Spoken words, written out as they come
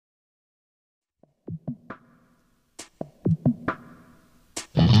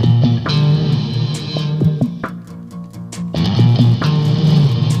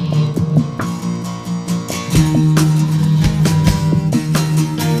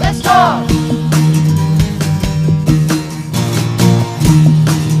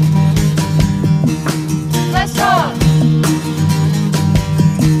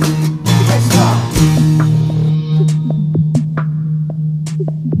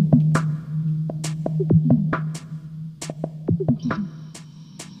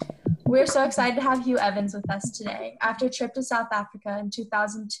We're so excited to have Hugh Evans with us today. After a trip to South Africa in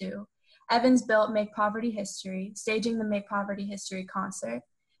 2002, Evans built Make Poverty History, staging the Make Poverty History concert.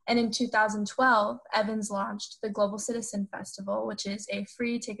 And in 2012, Evans launched the Global Citizen Festival, which is a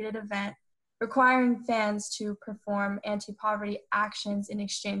free ticketed event requiring fans to perform anti-poverty actions in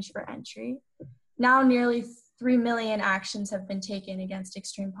exchange for entry. Now nearly 3 million actions have been taken against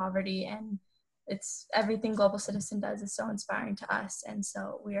extreme poverty, and it's everything Global Citizen does is so inspiring to us, and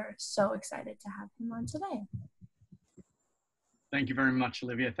so we are so excited to have him on today. Thank you very much,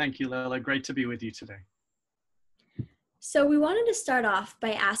 Olivia. Thank you, Lola. Great to be with you today. So we wanted to start off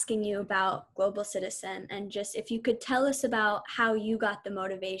by asking you about Global Citizen, and just if you could tell us about how you got the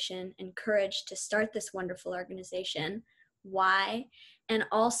motivation and courage to start this wonderful organization, why, and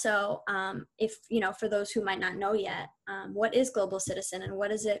also if, for those who might not know yet, what is Global Citizen and what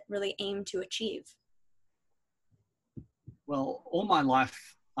does it really aim to achieve? Well, all my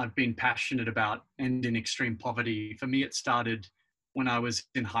life, I've been passionate about ending extreme poverty. For me, it started when I was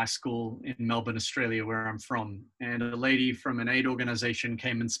in high school in Melbourne, Australia, where I'm from. And a lady from an aid organization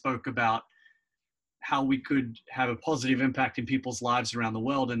came and spoke about how we could have a positive impact in people's lives around the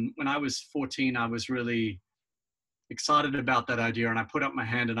world. And when I was 14, I was really excited about that idea. And I put up my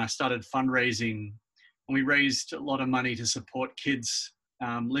hand and I started fundraising. And we raised a lot of money to support kids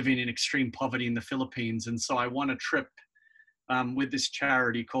living in extreme poverty in the Philippines. And so I won a trip with this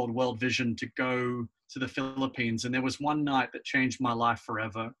charity called World Vision to go to the Philippines. And there was one night that changed my life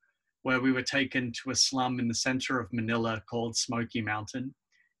forever, where we were taken to a slum in the center of Manila called Smoky Mountain.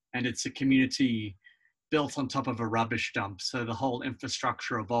 And it's a community built on top of a rubbish dump. So the whole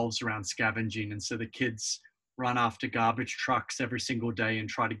infrastructure revolves around scavenging. And so the kids run after garbage trucks every single day and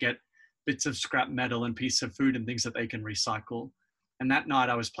try to get bits of scrap metal and pieces of food and things that they can recycle. And that night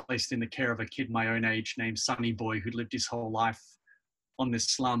I was placed in the care of a kid my own age named Sonny Boy, who'd lived his whole life on this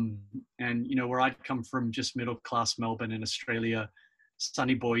slum. And, where I'd come from, just middle-class Melbourne in Australia,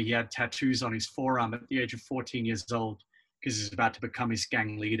 Sonny Boy, he had tattoos on his forearm at the age of 14 years old because he's about to become his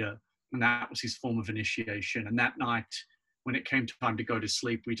gang leader. And that was his form of initiation. And that night, when it came time to go to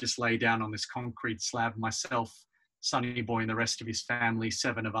sleep, we just lay down on this concrete slab, myself, Sonny Boy, and the rest of his family,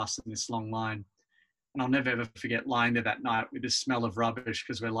 7 of us in this long line. And I'll never ever forget lying there that night with this smell of rubbish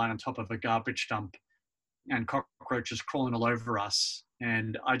because we're lying on top of a garbage dump and cockroaches crawling all over us.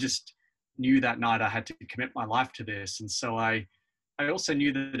 And I just knew that night I had to commit my life to this. And so I also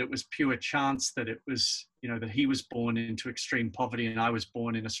knew that it was pure chance that it was, that he was born into extreme poverty and I was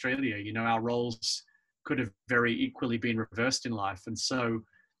born in Australia. Our roles could have very equally been reversed in life. And so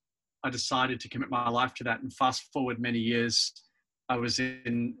I decided to commit my life to that. And fast forward many years, I was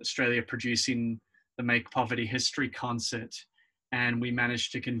in Australia producing the Make Poverty History concert. And we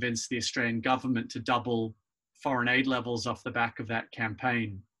managed to convince the Australian government to double foreign aid levels off the back of that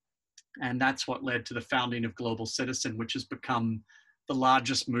campaign. And that's what led to the founding of Global Citizen, which has become the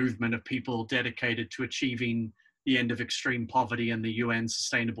largest movement of people dedicated to achieving the end of extreme poverty and the UN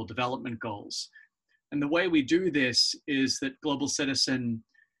Sustainable Development Goals. And the way we do this is that Global Citizen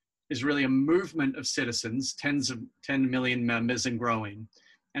is really a movement of citizens, 10 million members and growing.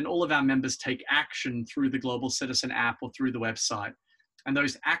 And all of our members take action through the Global Citizen app or through the website. And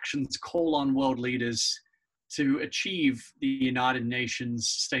those actions call on world leaders to achieve the United Nations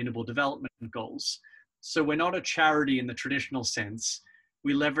Sustainable Development Goals. So we're not a charity in the traditional sense.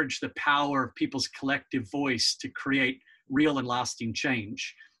 We leverage the power of people's collective voice to create real and lasting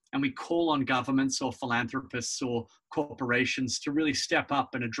change. And we call on governments or philanthropists or corporations to really step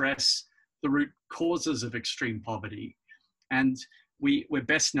up and address the root causes of extreme poverty. And we're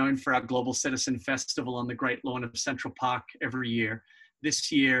best known for our Global Citizen Festival on the Great Lawn of Central Park every year. This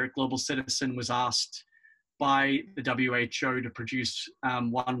year, Global Citizen was asked by the WHO to produce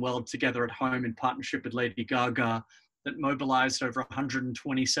One World Together at Home in partnership with Lady Gaga that mobilized over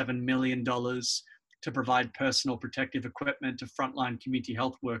 $127 million to provide personal protective equipment to frontline community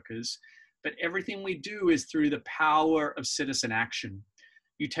health workers. But everything we do is through the power of citizen action.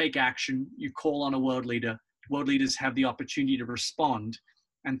 You take action, you call on a world leader, world leaders have the opportunity to respond.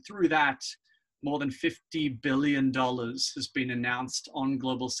 And through that, more than $50 billion has been announced on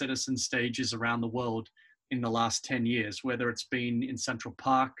Global Citizen stages around the world in the last 10 years, whether it's been in Central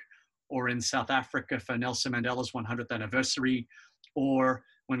Park or in South Africa for Nelson Mandela's 100th anniversary, or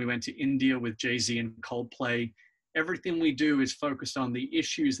when we went to India with Jay-Z and Coldplay. Everything we do is focused on the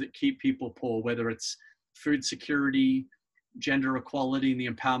issues that keep people poor, whether it's food security, gender equality, and the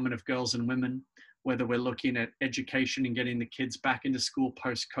empowerment of girls and women, whether we're looking at education and getting the kids back into school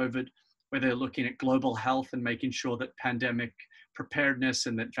post-COVID, whether they're looking at global health and making sure that pandemic preparedness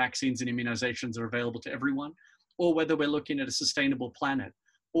and that vaccines and immunizations are available to everyone, or whether we're looking at a sustainable planet.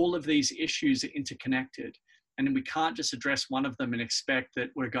 all of these issues are interconnected. And we can't just address one of them and expect that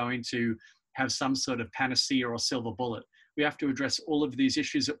we're going to have some sort of panacea or silver bullet. We have to address all of these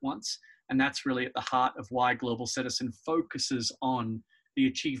issues at once. And that's really at the heart of why Global Citizen focuses on the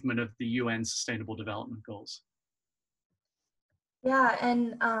achievement of the UN Sustainable Development Goals. Yeah,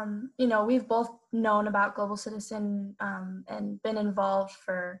 and you know, we've both known about Global Citizen and been involved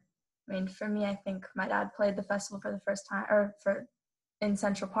for, I mean, for me, I think my dad played the festival for the first time, in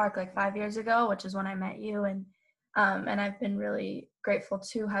Central Park like 5 years ago, which is when I met you, and I've been really grateful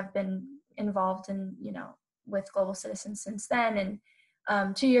to have been involved in, you know, with Global Citizen since then.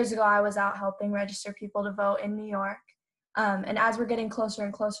 And 2 years ago, I was out helping register people to vote in New York. And as we're getting closer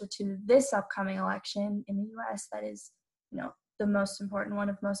and closer to this upcoming election in the US, that is, you know, the most important one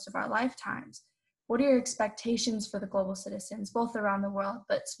of most of our lifetimes. What are your expectations for the global citizens, both around the world,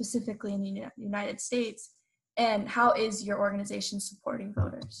 but specifically in the United States? And how is your organization supporting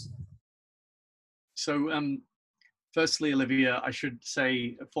voters? So firstly, Olivia, I should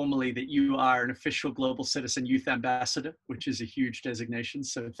say formally that you are an official Global Citizen Youth Ambassador, which is a huge designation.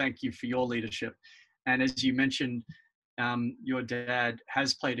 So thank you for your leadership. And as you mentioned, your dad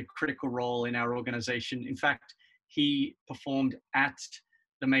has played a critical role in our organization. In fact, he performed at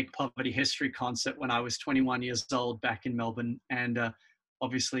the Make Poverty History concert when I was 21 years old back in Melbourne, and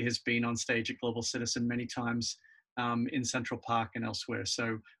obviously has been on stage at Global Citizen many times in Central Park and elsewhere.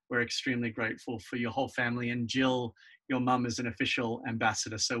 So we're extremely grateful for your whole family. And Jill, your mum, is an official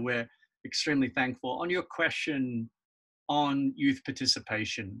ambassador. So we're extremely thankful. On your question on youth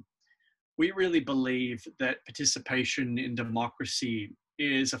participation, we really believe that participation in democracy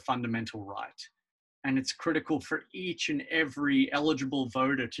is a fundamental right. And it's critical for each and every eligible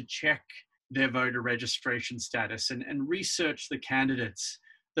voter to check their voter registration status and research the candidates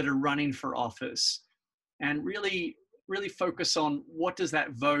that are running for office, and really focus on what does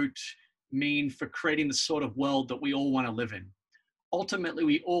that vote mean for creating the sort of world that we all want to live in. Ultimately,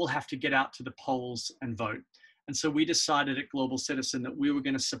 we all have to get out to the polls and vote. And so we decided at Global Citizen that we were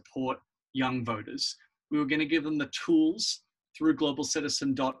going to support young voters. We were going to give them the tools through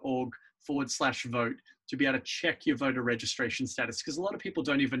globalcitizen.org/vote to be able to check your voter registration status, because a lot of people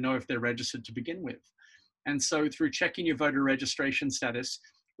don't even know if they're registered to begin with. And so through checking your voter registration status,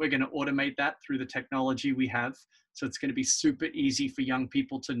 we're going to automate that through the technology we have. So it's going to be super easy for young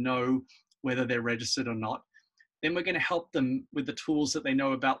people to know whether they're registered or not. Then we're going to help them with the tools that they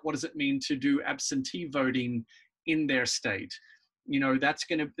know about what does it mean to do absentee voting in their state. You know, there's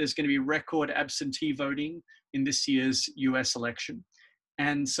going to be record absentee voting in this year's US election.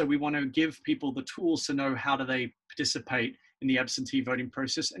 And so we want to give people the tools to know how do they participate in the absentee voting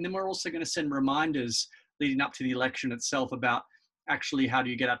process. And then we're also going to send reminders leading up to the election itself about actually how do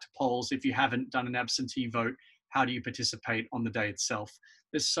you get out to polls. If you haven't done an absentee vote, how do you participate on the day itself?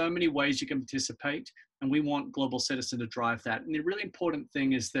 There's so many ways you can participate, and we want Global Citizen to drive that. And the really important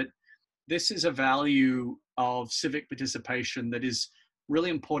thing is that this is a value of civic participation that is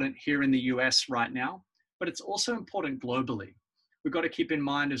really important here in the US right now, but it's also important globally. We've got to keep in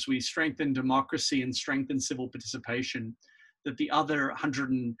mind, as we strengthen democracy and strengthen civil participation, that the other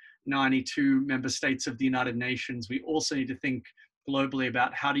 192 member states of the United Nations, we also need to think globally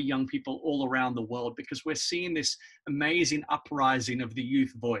about how do young people all around the world, because we're seeing this amazing uprising of the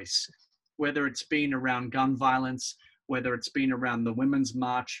youth voice, whether it's been around gun violence, whether it's been around the Women's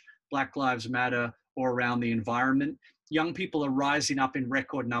March, Black Lives Matter, or around the environment. Young people are rising up in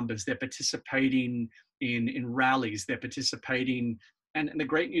record numbers. They're participating in rallies, they're participating. And the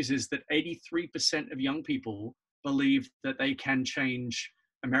great news is that 83% of young people believe that they can change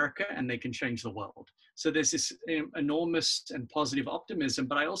America and they can change the world. So there's this enormous and positive optimism,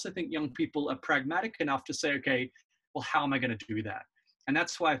 but I also think young people are pragmatic enough to say, okay, well, how am I going to do that? And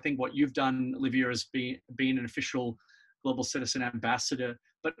that's why I think what you've done, Olivia, is being an official Global Citizen Ambassador,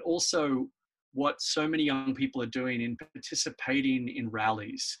 but also what so many young people are doing in participating in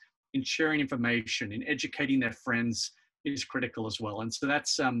rallies, in sharing information, in educating their friends is critical as well. And so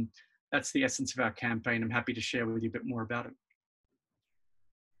that's the essence of our campaign. I'm happy to share with you a bit more about it.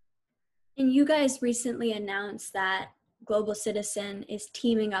 And you guys recently announced that Global Citizen is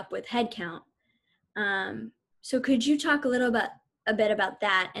teaming up with Headcount. So could you talk a bit about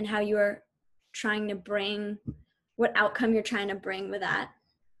that and how you're trying to bring, what outcome you're trying to bring with that?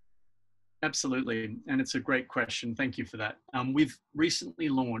 Absolutely, and it's a great question. Thank you for that. We've recently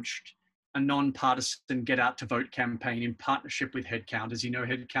launched a non-partisan Get Out to Vote campaign in partnership with Headcount. As you know,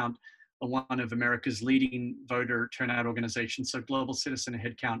 Headcount are one of America's leading voter turnout organizations. So Global Citizen and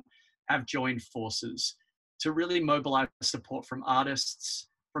Headcount have joined forces to really mobilize support from artists,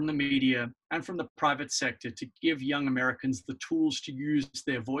 from the media, and from the private sector to give young Americans the tools to use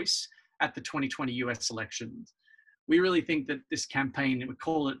their voice at the 2020 US elections. We really think that this campaign, we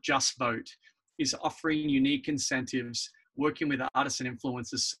call it Just Vote, is offering unique incentives, working with artists and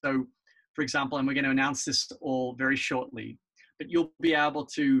influencers. So, for example, and we're going to announce this all very shortly, but you'll be able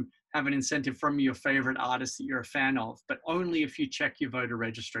to have an incentive from your favorite artist that you're a fan of, but only if you check your voter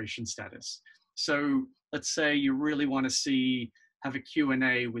registration status. So let's say you really want to have a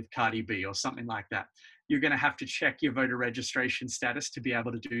Q&A with Cardi B or something like that. You're going to have to check your voter registration status to be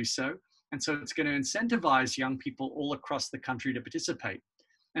able to do so. And so it's going to incentivize young people all across the country to participate.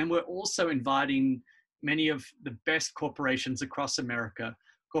 And we're also inviting many of the best corporations across America,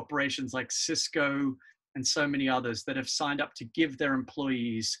 corporations like Cisco and so many others that have signed up to give their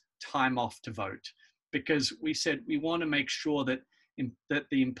employees time off to vote. Because we said we want to make sure that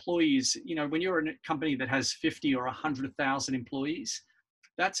the employees, when you're in a company that has 50 or 100,000 employees,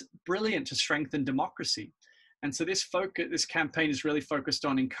 that's brilliant to strengthen democracy. And so this campaign is really focused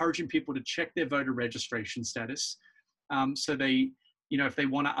on encouraging people to check their voter registration status. So they, if they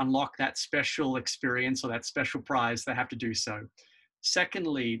want to unlock that special experience or that special prize, they have to do so.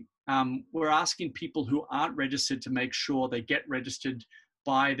 Secondly, we're asking people who aren't registered to make sure they get registered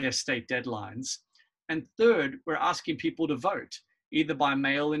by their state deadlines. And third, we're asking people to vote, either by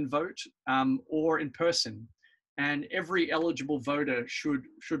mail-in vote or in person. And every eligible voter should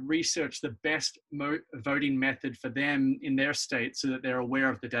research the best voting method for them in their state so that they're aware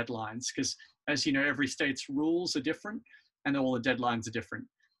of the deadlines. Because as you know, every state's rules are different and all the deadlines are different.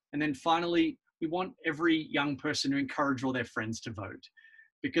 And then finally, we want every young person to encourage all their friends to vote,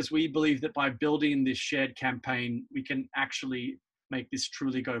 because we believe that by building this shared campaign, we can actually make this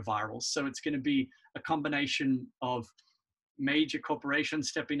truly go viral. So it's going to be a combination of major corporations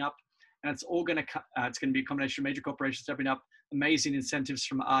stepping up, and it's going to be a combination of major corporations stepping up, amazing incentives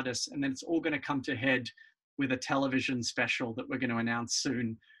from artists, and then it's all going to come to head with a television special that we're going to announce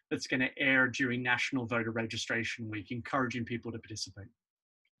soon that's going to air during National Voter Registration Week, encouraging people to participate.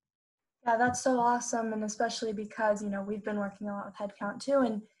 Yeah, that's so awesome, and especially because, we've been working a lot with Headcount too,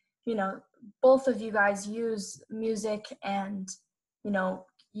 and, both of you guys use music and,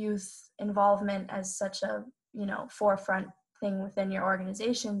 youth involvement as such a, forefront thing within your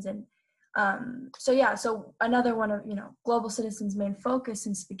organizations. And so another one of, Global Citizen's main focus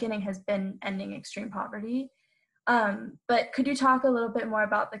since the beginning has been ending extreme poverty. But could you talk a little bit more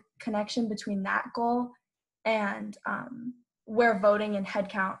about the connection between that goal and where voting and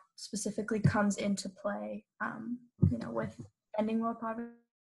headcount specifically comes into play, with ending world poverty?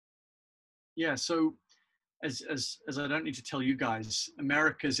 Yeah, so as I don't need to tell you guys,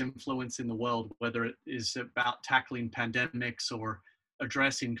 America's influence in the world, whether it is about tackling pandemics or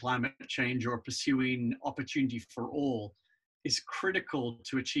addressing climate change or pursuing opportunity for all, is critical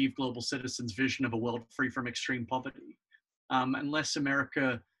to achieve Global Citizen's vision of a world free from extreme poverty. Unless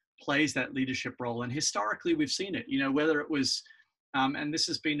America plays that leadership role, and historically we've seen it, whether it was, and this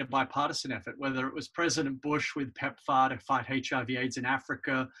has been a bipartisan effort, whether it was President Bush with PEPFAR to fight HIV/AIDS in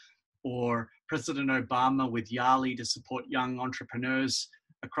Africa, or President Obama with YALI to support young entrepreneurs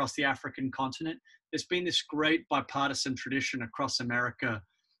across the African continent. There's been this great bipartisan tradition across America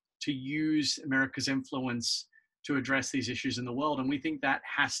to use America's influence to address these issues in the world, and we think that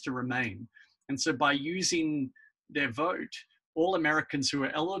has to remain. And so by using their vote, all Americans who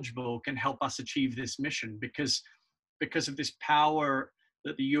are eligible can help us achieve this mission, because of this power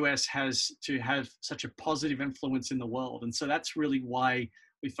that the US has to have such a positive influence in the world. And so that's really why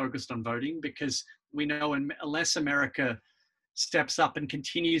we focused on voting, because we know unless America steps up and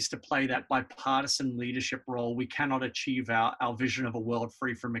continues to play that bipartisan leadership role, we cannot achieve our vision of a world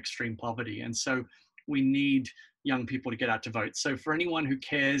free from extreme poverty. And so we need young people to get out to vote. So for anyone who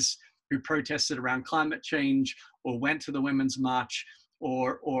cares, who protested around climate change or went to the Women's March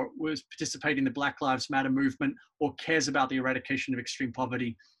or was participating in the Black Lives Matter movement or cares about the eradication of extreme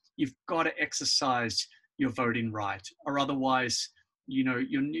poverty, you've got to exercise your voting right, or otherwise,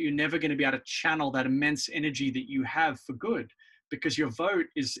 you're never going to be able to channel that immense energy that you have for good, because your vote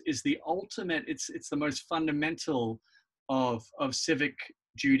is the ultimate, it's the most fundamental of civic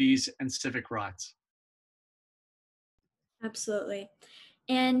duties and civic rights. Absolutely.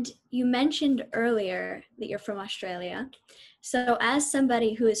 And you mentioned earlier that you're from Australia. So as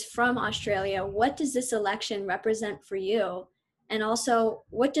somebody who is from Australia, what does this election represent for you? And also,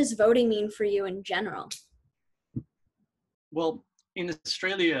 what does voting mean for you in general? Well, in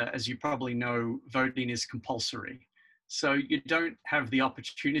Australia, as you probably know, voting is compulsory. So you don't have the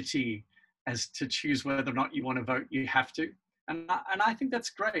opportunity as to choose whether or not you want to vote. You have to. And I think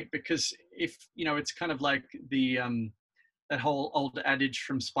that's great, because if, it's kind of like the that whole old adage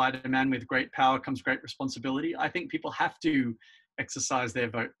from Spider-Man, with great power comes great responsibility. I think people have to exercise their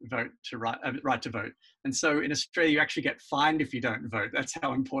right to vote. And so in Australia, you actually get fined if you don't vote. That's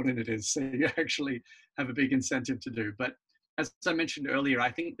how important it is. So you actually have a big incentive to do. But as I mentioned earlier, I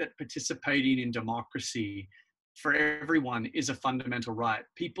think that participating in democracy for everyone is a fundamental right.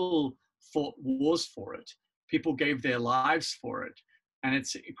 People fought wars for it. People gave their lives for it. And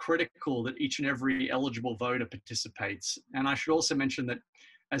it's critical that each and every eligible voter participates. And I should also mention that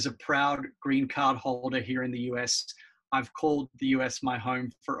as a proud green card holder here in the US, I've called the US my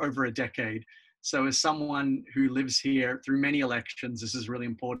home for over a decade. So as someone who lives here through many elections, this is really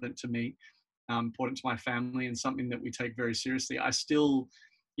important to me, important to my family, and something that we take very seriously. I still,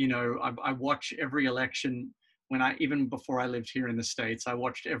 I watch every election. Even before I lived here in the States, I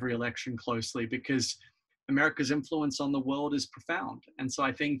watched every election closely because America's influence on the world is profound. And so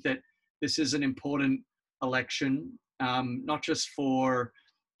I think that this is an important election, not just for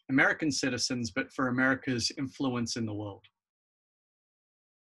American citizens, but for America's influence in the world.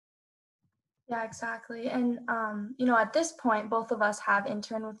 Yeah, exactly. And, at this point, both of us have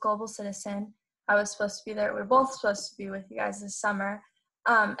interned with Global Citizen. I was supposed to be there. We're both supposed to be with you guys this summer.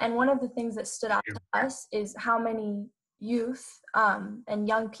 And one of the things that stood out to us is how many youth and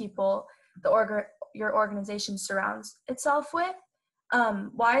young people your organization surrounds itself with.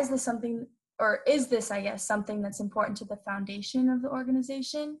 Why is this something, or is this, I guess, something that's important to the foundation of the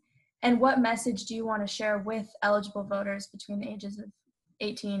organization? And what message do you want to share with eligible voters between the ages of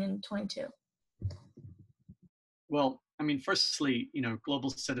 18 and 22? Well, I mean, firstly,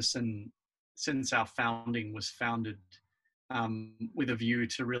 Global Citizen, since our founding, was founded with a view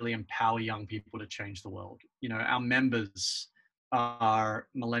to really empower young people to change the world. Our members are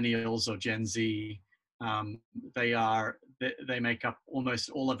millennials or Gen Z. They make up almost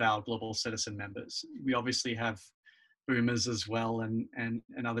all of our Global Citizen members. We obviously have boomers as well and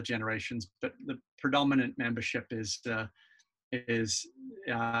other generations, but the predominant membership is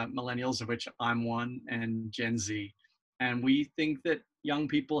millennials, of which I'm one, and Gen Z. And we think that young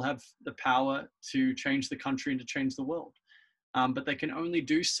people have the power to change the country and to change the world. But they can only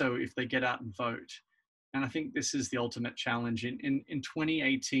do so if they get out and vote. And I think this is the ultimate challenge. In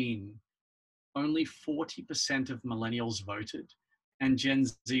 2018, only 40% of millennials voted, and Gen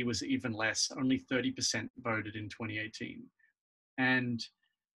Z was even less. Only 30% voted in 2018. And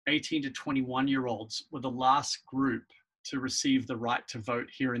 18 to 21-year-olds were the last group to receive the right to vote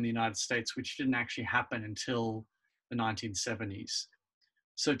here in the United States, which didn't actually happen until the 1970s.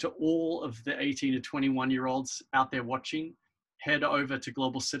 So to all of the 18 to 21-year-olds out there watching, head over to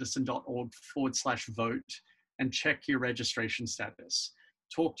globalcitizen.org/vote and check your registration status.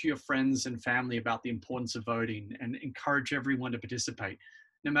 Talk to your friends and family about the importance of voting and encourage everyone to participate.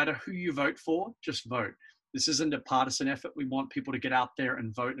 No matter who you vote for, just vote. This isn't a partisan effort. We want people to get out there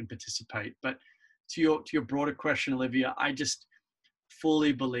and vote and participate. But to your broader question, Olivia, I just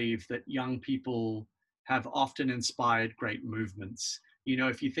fully believe that young people have often inspired great movements.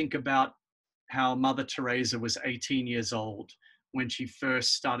 If you think about how Mother Teresa was 18 years old when she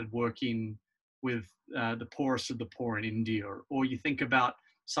first started working with the poorest of the poor in India, or you think about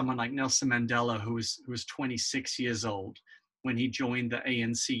someone like Nelson Mandela, who was 26 years old when he joined the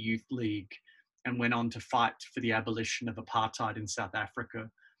ANC Youth League and went on to fight for the abolition of apartheid in South Africa,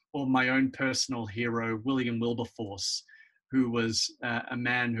 or my own personal hero, William Wilberforce, who was a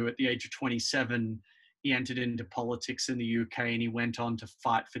man who at the age of 27, he entered into politics in the UK and he went on to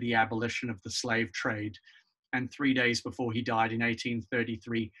fight for the abolition of the slave trade. And 3 days before he died in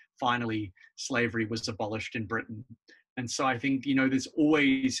 1833, finally, slavery was abolished in Britain. And so I think, there's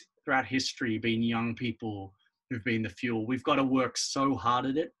always throughout history been young people who've been the fuel. We've got to work so hard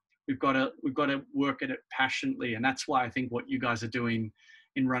at it. We've got to work at it passionately. And that's why I think what you guys are doing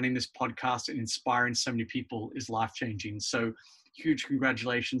in running this podcast and inspiring so many people is life-changing. So huge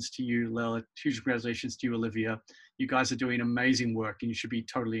congratulations to you, Leila. Huge congratulations to you, Olivia. You guys are doing amazing work and you should be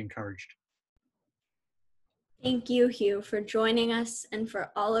totally encouraged. Thank you, Hugh, for joining us and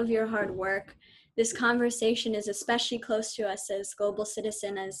for all of your hard work. This conversation is especially close to us as Global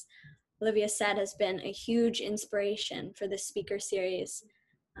Citizen, as Olivia said, has been a huge inspiration for this speaker series.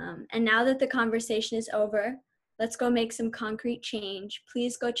 And now that the conversation is over, let's go make some concrete change.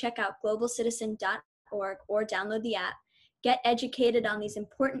 Please go check out globalcitizen.org or download the app. Get educated on these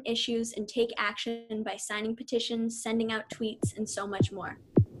important issues and take action by signing petitions, sending out tweets, and so much more.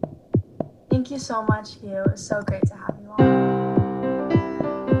 Thank you so much, Hugh. It was so great to have you.